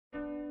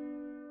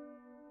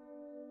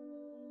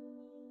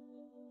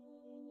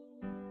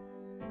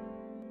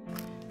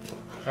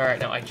All right,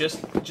 now I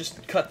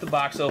just cut the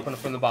box open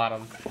from the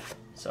bottom.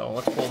 So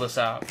let's pull this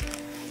out.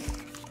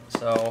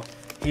 So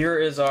here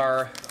is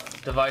our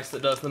device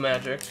that does the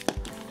magic,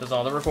 does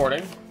all the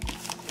recording.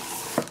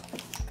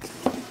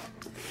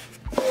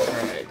 All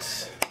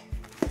right.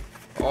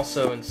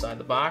 Also inside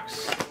the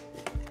box,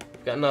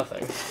 we've got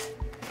nothing.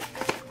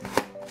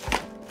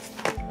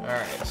 All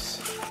right.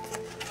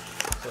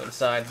 So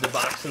inside the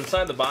box,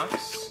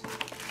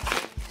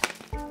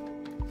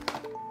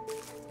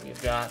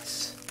 we've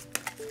got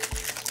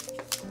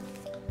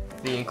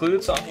the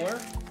included software,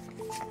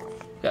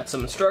 got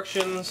some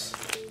instructions,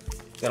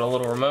 got a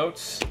little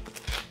remote,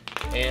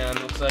 and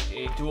looks like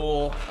a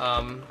dual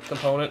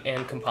component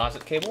and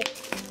composite cable,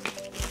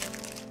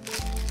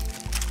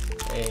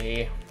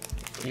 a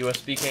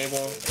USB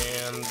cable,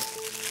 and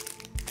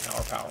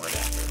our power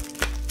adapter.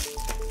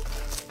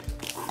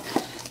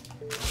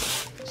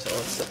 So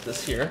let's set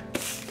this here.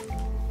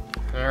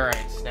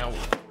 Alright, now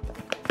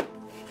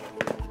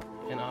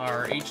in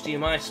our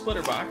HDMI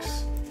splitter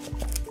box.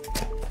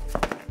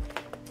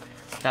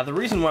 Now the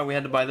reason why we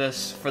had to buy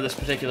this for this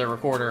particular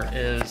recorder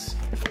is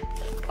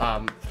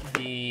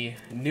the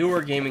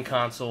newer gaming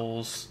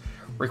consoles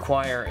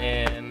require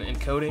an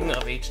encoding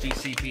of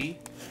HDCP,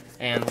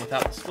 and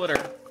without the splitter,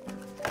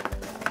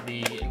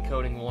 the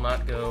encoding will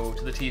not go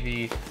to the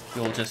TV.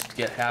 You'll just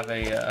have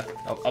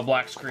a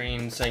black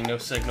screen saying no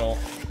signal.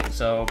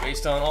 So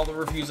based on all the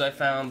reviews I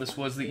found, this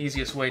was the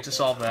easiest way to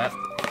solve that.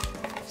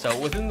 So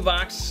within the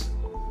box,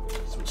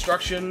 some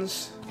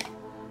instructions,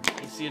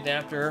 AC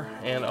adapter,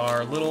 and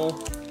our little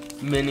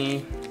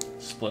mini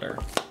splitter.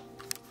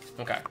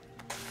 Okay.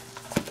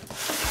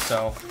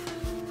 So,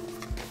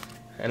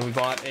 and we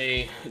bought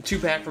a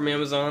 2-pack from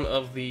Amazon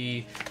of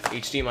the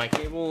HDMI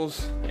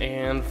cables,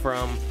 and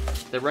from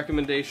the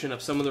recommendation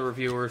of some of the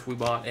reviewers, we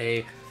bought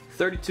a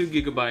 32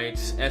 gigabyte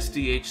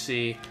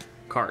SDHC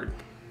card.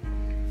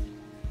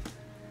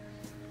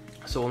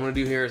 So what I'm going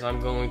to do here is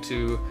I'm going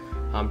to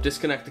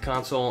disconnect the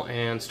console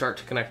and start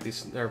to connect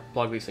these, or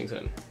plug these things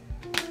in.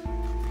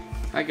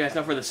 Alright guys,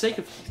 now for the sake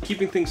of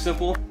keeping things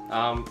simple,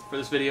 for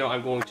this video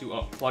I'm going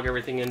to plug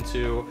everything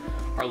into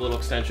our little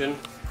extension.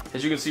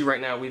 As you can see right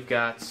now, we've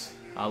got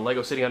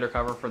Lego City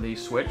Undercover for the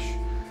Switch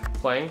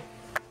playing.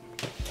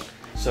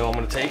 So I'm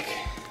going to take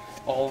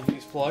all of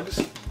these plugs.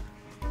 This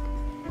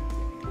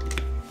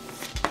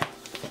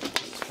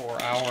is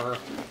for our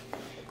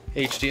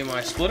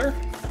HDMI splitter.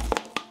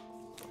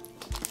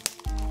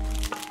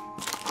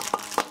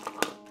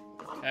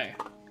 Okay.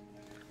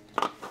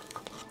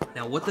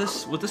 Now what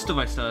this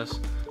device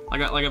does,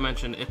 like I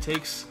mentioned, it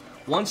takes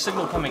one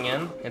signal coming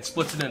in and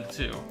splits it into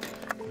two.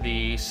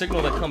 The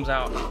signal that comes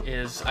out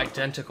is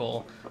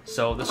identical,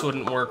 so this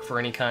wouldn't work for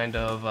any kind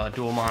of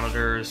dual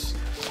monitors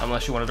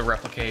unless you wanted to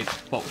replicate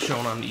what was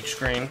shown on each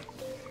screen.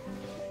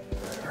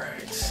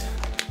 Alright.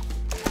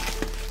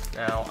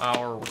 Now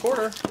our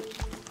recorder.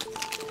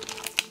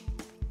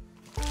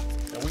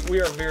 Now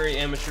we are very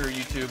amateur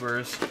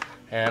YouTubers,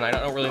 and I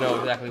don't really know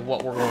exactly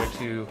what we're going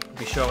to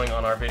be showing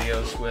on our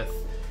videos with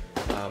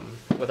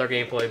our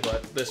gameplay,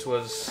 but this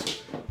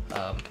was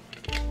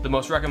the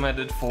most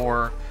recommended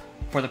for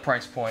the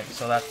price point,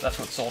 so that's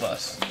what sold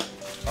us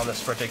on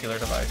this particular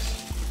device.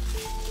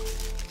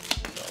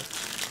 So.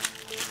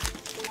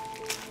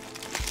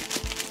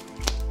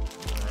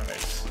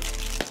 Alright.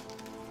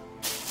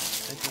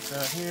 Take this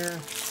out here.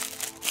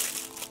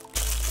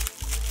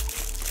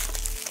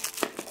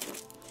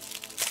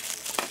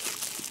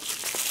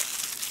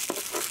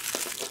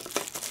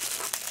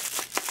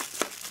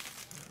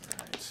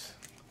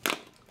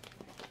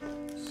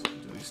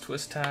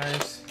 Twist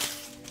ties.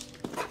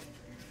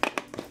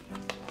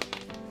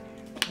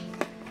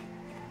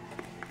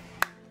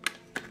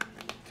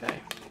 Okay.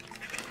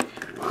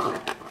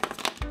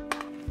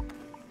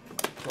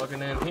 Plug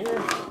it in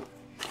here.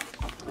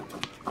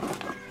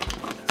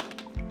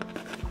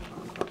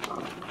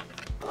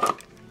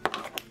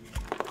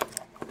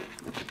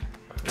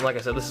 And like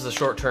I said, this is a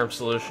short-term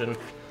solution.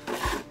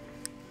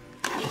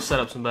 We'll set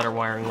up some better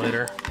wiring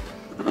later.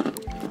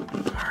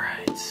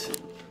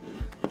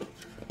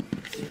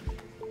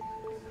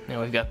 Now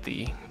we've got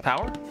the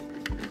power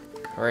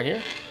right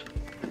here.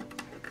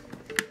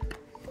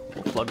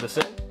 We'll plug this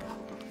in.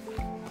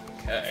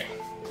 Okay.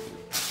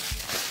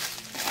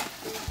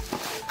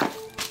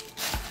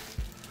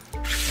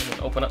 I'm going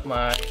to open up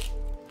my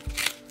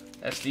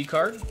SD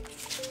card.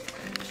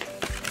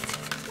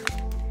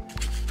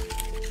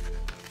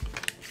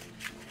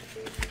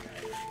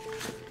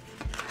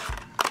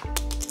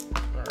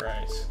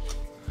 Alright.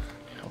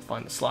 I'll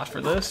find the slot for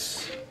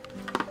this.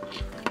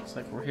 Looks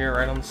like we're here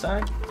right on the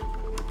side.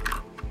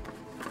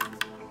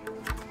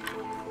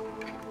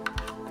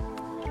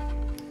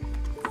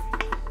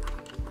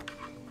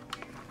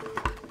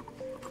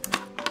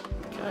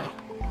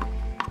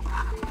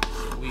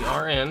 We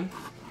are in.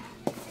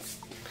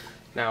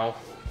 Now,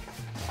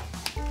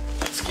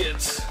 let's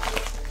get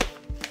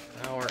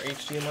our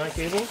HDMI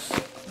cables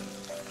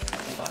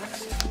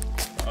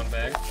boxed, on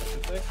bag, I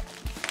should say.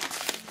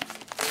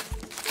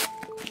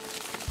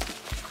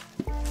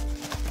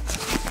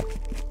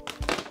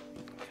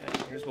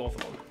 Okay, here's both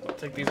of them.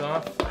 take these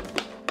off.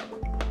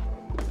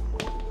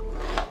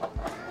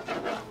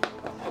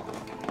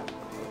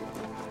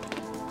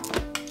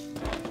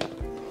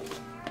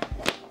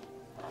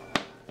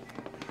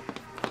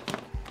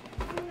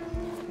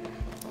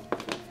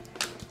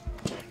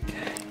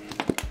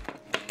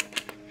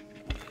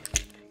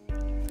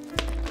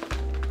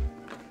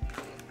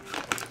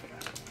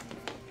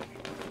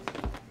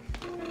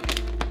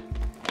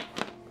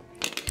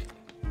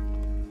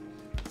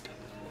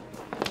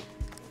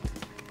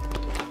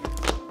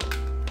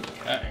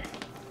 Okay,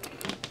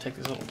 take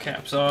these little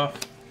caps off,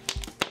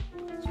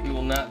 so we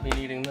will not be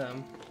needing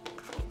them.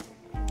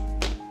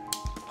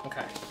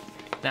 Okay,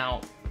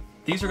 now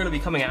these are going to be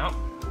coming out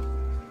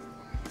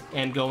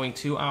and going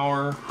to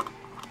our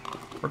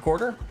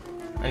recorder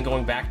and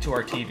going back to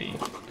our TV.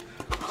 So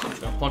I'm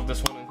just going to plug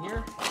this one in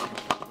here.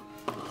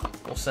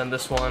 We'll send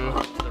this one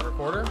to the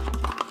recorder.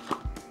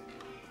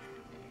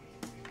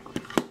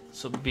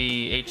 This will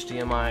be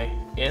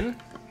HDMI in.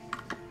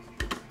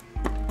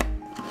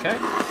 Okay.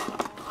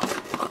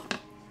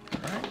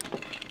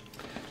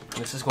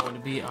 This is going to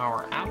be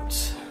our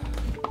out.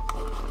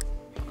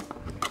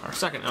 Our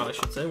second out, I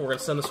should say. We're going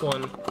to send this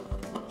one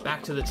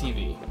back to the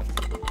TV.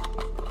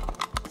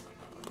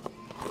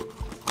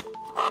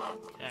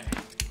 Okay.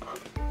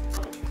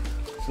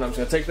 So now I'm just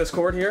going to take this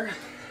cord here.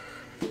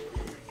 I'm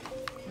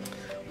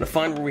going to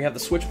find where we have the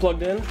switch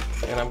plugged in,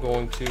 and I'm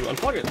going to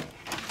unplug it.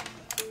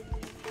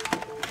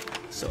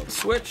 So the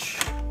switch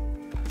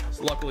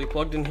is luckily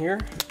plugged in here.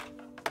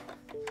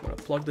 I'm going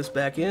to plug this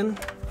back in.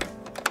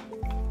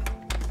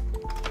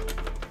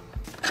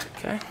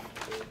 Okay,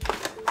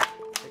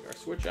 take our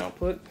switch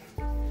output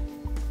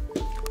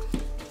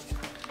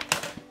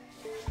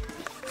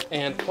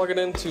and plug it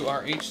into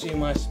our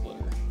HDMI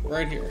splitter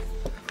right here.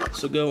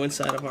 So go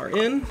inside of our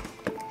in.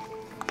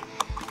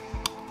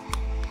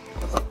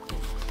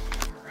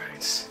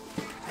 Alright,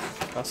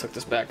 I'll hook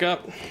this back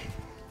up.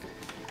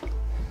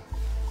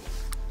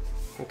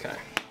 Okay,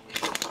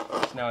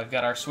 so now we've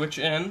got our switch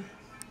in,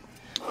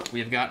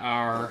 we've got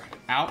our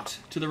out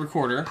to the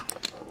recorder,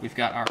 we've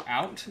got our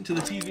out to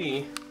the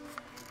TV,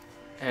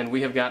 and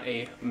we have got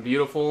a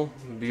beautiful,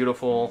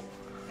 beautiful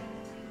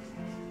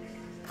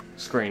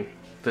screen.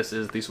 This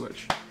is the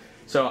Switch.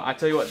 So I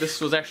tell you what, this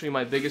was actually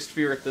my biggest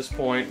fear at this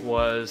point,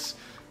 was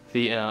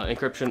the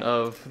encryption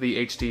of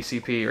the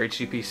HDCP or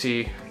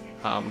HDPC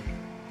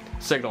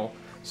signal.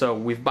 So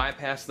we've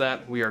bypassed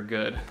that, we are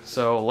good.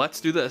 So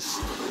let's do this.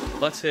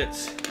 Let's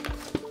hit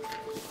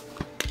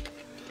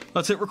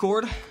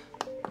record.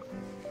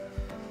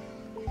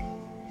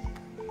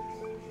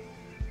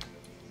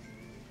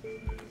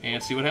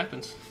 And see what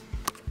happens.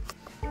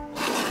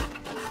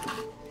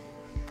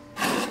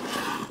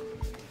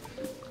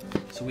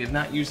 So we have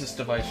not used this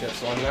device yet,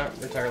 so I'm not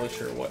entirely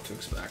sure what to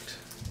expect.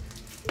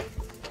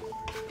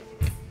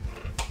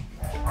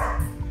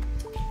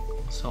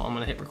 So I'm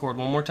going to hit record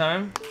one more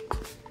time.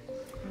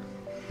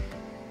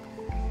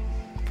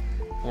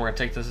 And we're going to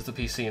take this to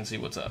the PC and see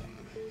what's up.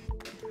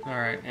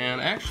 Alright,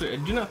 and actually I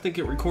do not think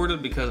it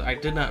recorded because I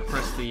did not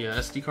press the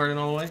SD card in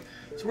all the way.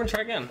 So we're going to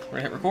try again. We're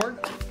going to hit record.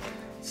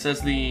 It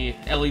says the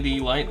LED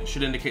light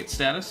should indicate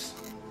status.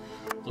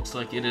 Looks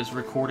like it is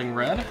recording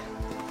red.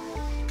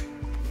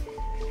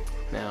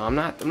 Now I'm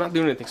not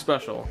doing anything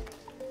special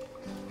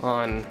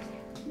on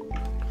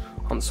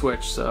the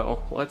Switch,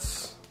 so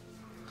let's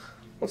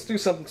do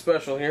something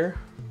special here.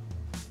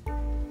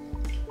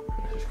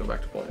 Let's just go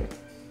back to playing.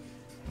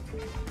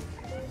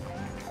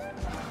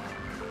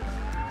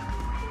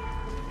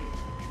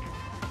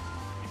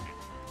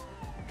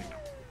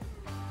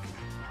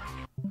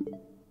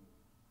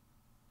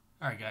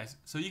 Alright guys,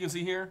 so you can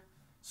see here,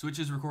 Switch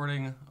is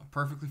recording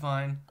perfectly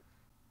fine,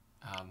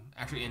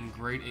 actually in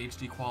great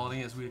HD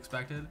quality as we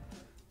expected.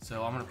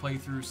 So I'm going to play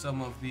through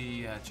some of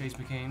the Chase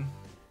McCain,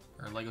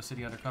 or Lego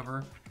City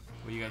Undercover,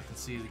 where you guys can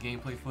see the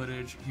gameplay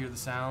footage, hear the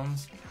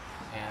sounds,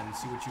 and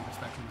see what you can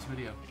expect from this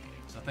video.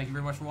 So thank you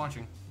very much for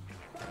watching.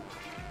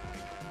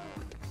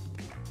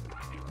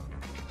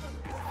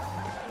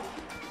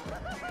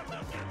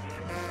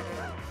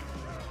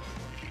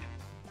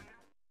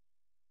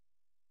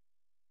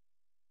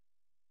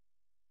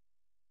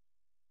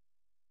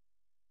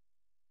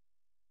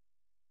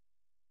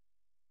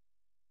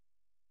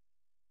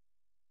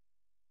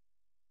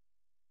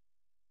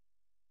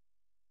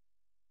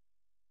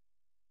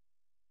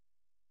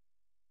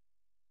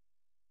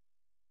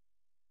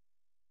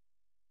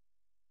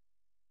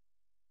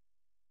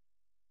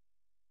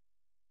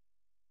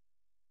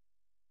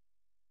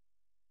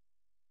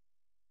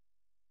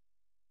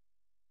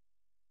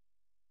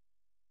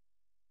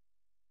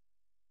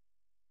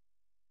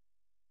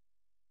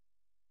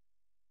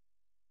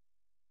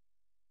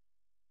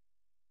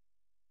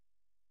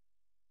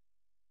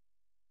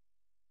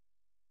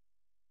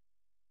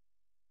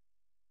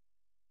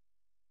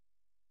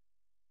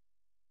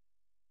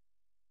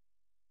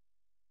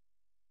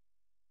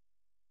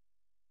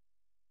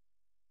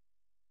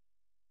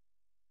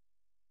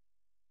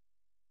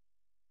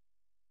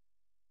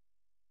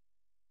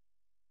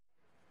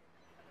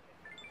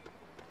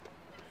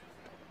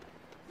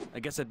 I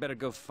guess I'd better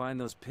go find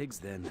those pigs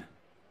then.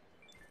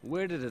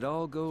 Where did it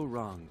all go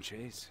wrong,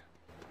 Chase?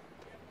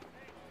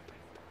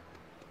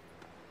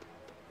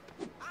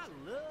 I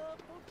love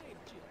potato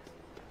chips.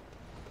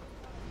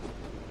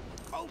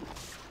 Oh!